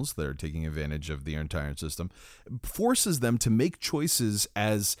schools, that are taking advantage of the entire system, forces them to make choices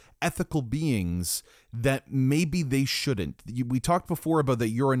as ethical beings that maybe they shouldn't. We talked before about that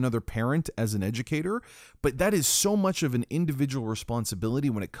you're another parent as an educator, but that is so much of an individual responsibility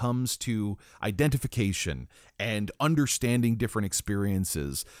when it comes to identification and understanding different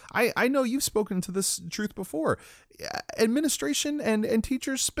experiences. I know you've spoken to this truth before. Administration and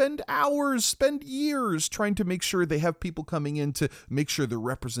teachers spend years trying to make sure they have people coming in to make sure the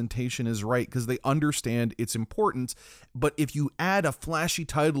representation is right because they understand it's important. But if you add a flashy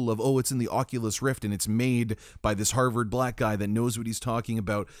title of, oh, it's in the Oculus Rift and it's made by this Harvard Black guy that knows what he's talking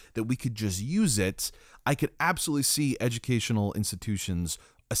about, that we could just use it, I could absolutely see educational institutions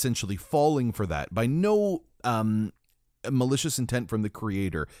essentially falling for that by no malicious intent from the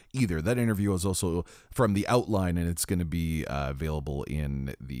creator either. That interview is also from the Outline, and it's going to be available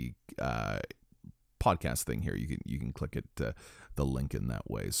in the podcast thing here. You can click it, the link in that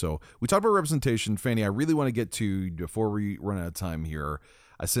way. So we talked about representation. Fanny, I really want to get to, before we run out of time here,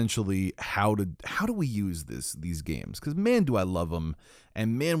 essentially how do we use these games? Because man, do I love them,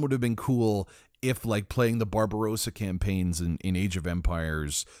 and man, would have been cool if like playing the Barbarossa campaigns in Age of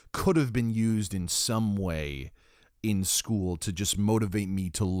Empires could have been used in some way in school to just motivate me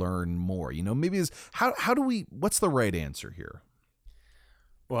to learn more. You know, maybe is how do we, what's the right answer here?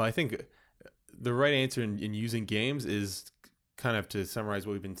 Well, I think the right answer in using games is kind of, to summarize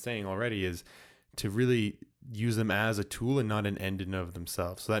what we've been saying already, is to really use them as a tool and not an end in of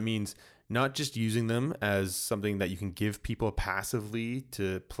themselves. So that means not just using them as something that you can give people passively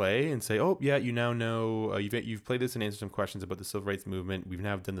to play and say, oh yeah, you now know, you've played this and answered some questions about the civil rights movement. We've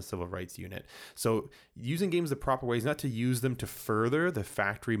now done the civil rights unit. So using games the proper way is not to use them to further the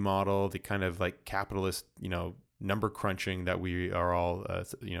factory model, the kind of like capitalist, you know, number crunching that we are all,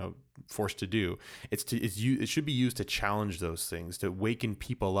 you know, forced to do. It should be used to challenge those things, to waken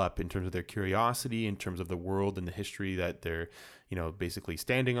people up in terms of their curiosity, in terms of the world and the history that they're, you know, basically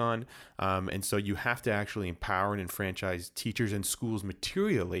standing on. And so you have to actually empower and enfranchise teachers and schools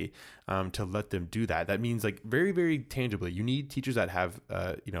materially to let them do that. That means like very, very tangibly, you need teachers that have,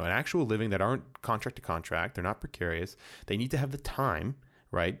 you know, an actual living, that aren't contract to contract. They're not precarious. They need to have the time,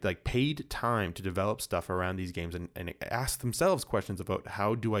 right? Like paid time to develop stuff around these games and ask themselves questions about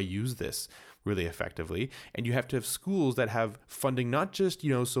how do I use this really effectively. And you have to have schools that have funding, not just,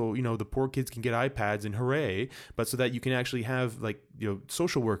 you know, so, you know, the poor kids can get iPads and hooray, but so that you can actually have like, you know,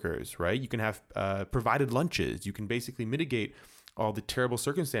 social workers, right? You can have provided lunches. You can basically mitigate all the terrible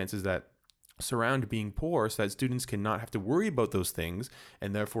circumstances that surround being poor, so that students cannot have to worry about those things,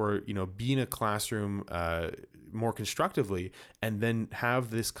 and therefore, you know, be in a classroom more constructively, and then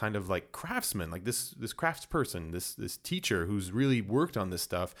have this kind of like craftsman, like this craftsperson, this teacher who's really worked on this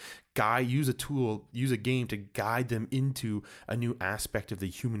stuff, use a game to guide them into a new aspect of the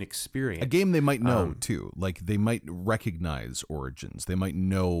human experience. A game they might know too, like they might recognize origins, they might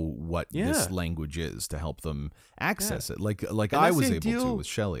know what this language is to help them access it, like I was able to with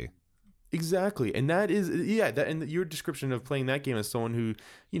Shelley. Exactly. And that is, and your description of playing that game as someone who,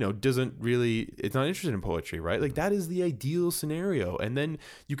 doesn't really, it's not interested in poetry, right? Like that is the ideal scenario. And then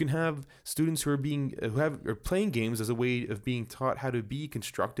you can have students who are playing games as a way of being taught how to be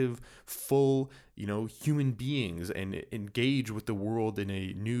constructive, full, human beings and engage with the world in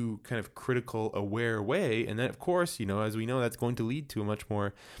a new kind of critical, aware way. And then, of course, as we know, that's going to lead to a much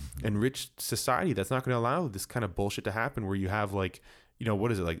more enriched society that's not going to allow this kind of bullshit to happen where you have like,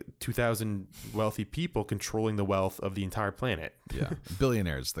 what is it, like 2,000 wealthy people controlling the wealth of the entire planet. Yeah,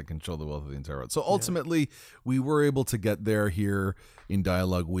 billionaires that control the wealth of the entire world. So ultimately, we were able to get there here in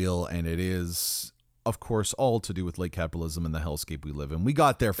Dialogue Wheel, and it is, of course, all to do with late capitalism and the hellscape we live in. We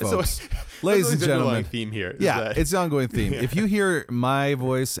got there, folks. So, ladies and gentlemen. Theme here. It's the ongoing theme. If you hear my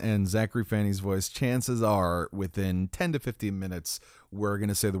voice and Zachary Fanny's voice, chances are within 10 to 15 minutes, we're going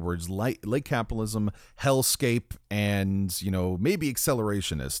to say the words late capitalism, hellscape, and, maybe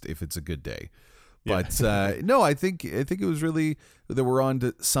accelerationist if it's a good day. But no, I think it was really that we're on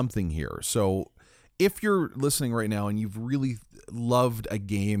to something here. So if you're listening right now and you've really loved a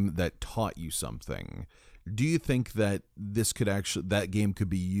game that taught you something, do you think that that game could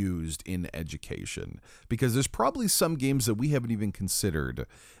be used in education? Because there's probably some games that we haven't even considered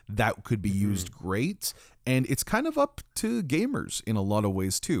that could be used great. And it's kind of up to gamers in a lot of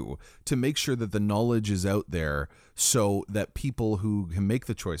ways too, to make sure that the knowledge is out there so that people who can make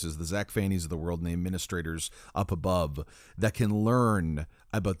the choices, the Zach Fannies of the world and the administrators up above, that can learn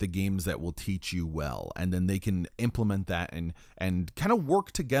about the games that will teach you well. And then they can implement that and kind of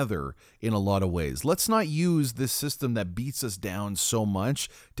work together in a lot of ways. Let's not use this system that beats us down so much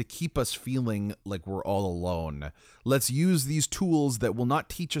to keep us feeling like we're all alone. Let's use these tools that will not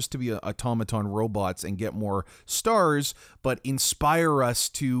teach us to be automaton robots and get more stars, but inspire us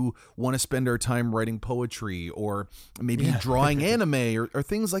to want to spend our time writing poetry or maybe drawing anime or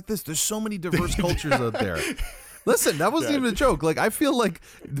things like this. There's so many diverse cultures out there. Listen, that wasn't even a joke. Like, I feel like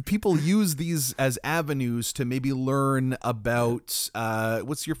the people use these as avenues to maybe learn about,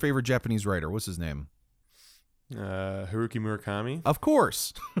 what's your favorite Japanese writer? What's his name? Haruki Murakami. Of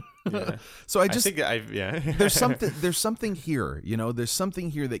course. Yeah. So there's something here, there's something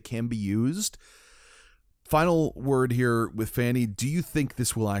here that can be used. Final word here with Fanny. Do you think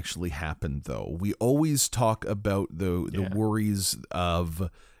this will actually happen, though? We always talk about the worries of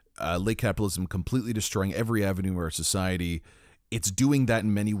late capitalism completely destroying every avenue of our society. It's doing that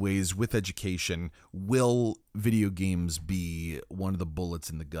in many ways with education. Will video games be one of the bullets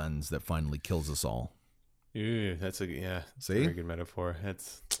in the guns that finally kills us all? Ooh, that's a very good metaphor.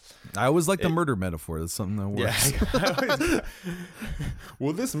 I always like the murder metaphor. That's something that works.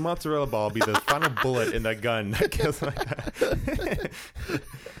 Will this mozzarella ball be the final bullet in that gun that kills my guy?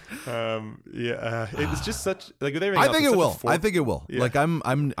 It's just such like with everything. I think it will. I think it will. Yeah. Like I'm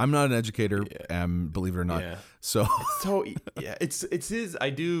not an educator, believe it or not. Yeah. So it is. I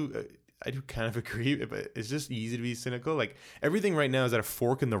do kind of agree, but it's just easy to be cynical. Like everything right now is at a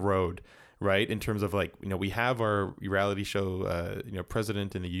fork in the road. Right, in terms of like we have our reality show,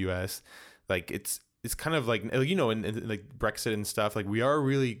 president in the U.S. Like it's kind of like in like Brexit and stuff. Like we are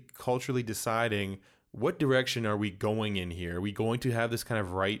really culturally deciding what direction are we going in here. Are we going to have this kind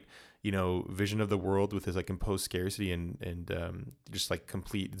of right, vision of the world with this like imposed scarcity and just like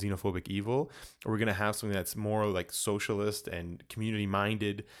complete xenophobic evil, or we're gonna have something that's more like socialist and community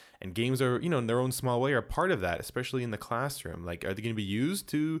minded? And games are in their own small way are part of that, especially in the classroom. Like, are they going to be used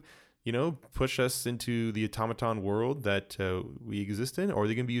to push us into the automaton world that we exist in, or are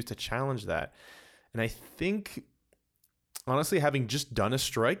they going to be used to challenge that? And I think, honestly, having just done a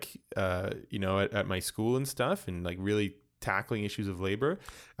strike, at my school and stuff, and like really tackling issues of labor,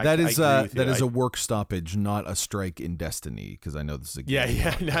 that is a work stoppage, not a strike in Destiny, because I know this is a game.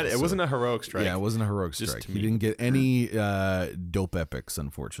 It wasn't a heroic strike. Yeah, it wasn't a heroic strike. You didn't get any dope epics,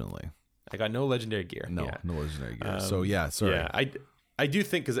 unfortunately. I got no legendary gear. No legendary gear. Sorry. Yeah, I do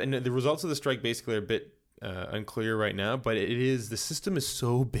think, because the results of the strike basically are a bit unclear right now, but the system is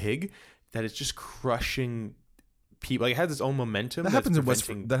so big that it's just crushing people. Like, it has its own momentum. That happened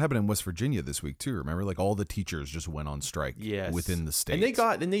in West Virginia this week too. Remember, like all the teachers just went on strike within the state,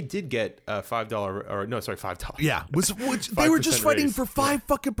 and they did get $5. Yeah, which they were just fighting for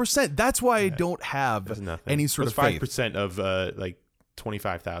 5% That's why I don't have any sort of 5% of like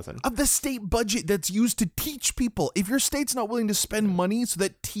 25,000 of the state budget that's used to teach people. If your state's not willing to spend money so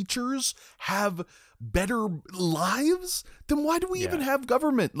that teachers have better lives, then why do we even have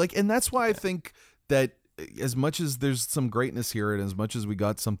government? Like, and that's why I think that as much as there's some greatness here, and as much as we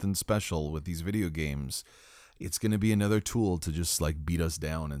got something special with these video games, it's going to be another tool to just like beat us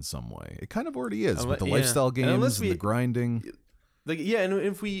down in some way. It kind of already is with the lifestyle games and the grinding. Like, yeah,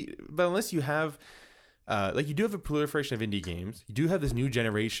 and but unless you have, like, you do have a proliferation of indie games. You do have this new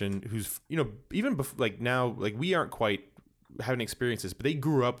generation who's, even like now, like, we aren't quite having experiences, but they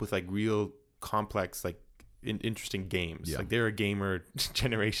grew up with like real complex, like interesting games. Yeah. Like, they're a gamer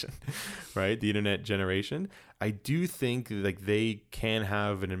generation, right? The internet generation. I do think like they can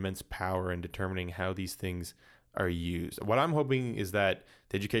have an immense power in determining how these things are used. What I'm hoping is that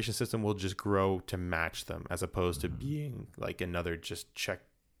the education system will just grow to match them, as opposed to being like another just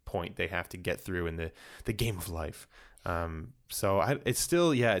checkpoint they have to get through in the game of life. It's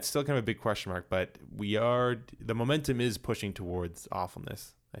still kind of a big question mark, but the momentum is pushing towards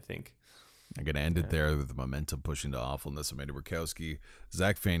awfulness, I think. I'm going to end it there with the momentum pushing to awfulness. Amanda Burkowski,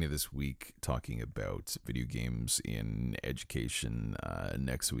 Zach Fanny this week talking about video games in education.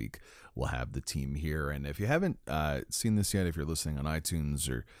 Next week, we'll have the team here. And if you haven't seen this yet, if you're listening on iTunes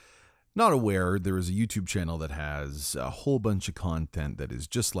or not aware, there is a YouTube channel that has a whole bunch of content that is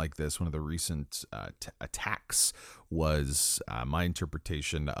just like this. One of the recent attacks was my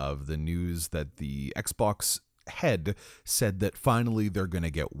interpretation of the news that the Xbox head said that finally they're going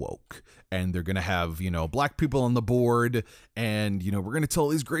to get woke and they're going to have, black people on the board and, we're going to tell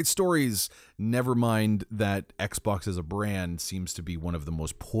these great stories. Never mind that Xbox as a brand seems to be one of the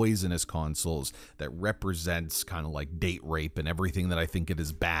most poisonous consoles that represents kind of like date rape and everything that I think it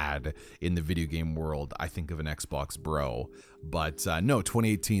is bad in the video game world. I think of an Xbox bro. But no,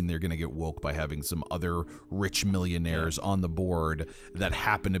 2018, they're going to get woke by having some other rich millionaires on the board that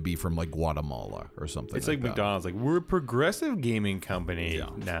happen to be from like Guatemala or something. It's like McDonald's, like, we're a progressive gaming company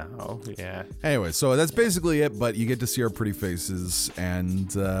now. Yeah. Anyway, so that's basically it, but you get to see our pretty faces.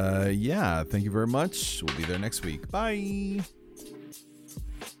 And thank you very much. We'll be there next week. Bye.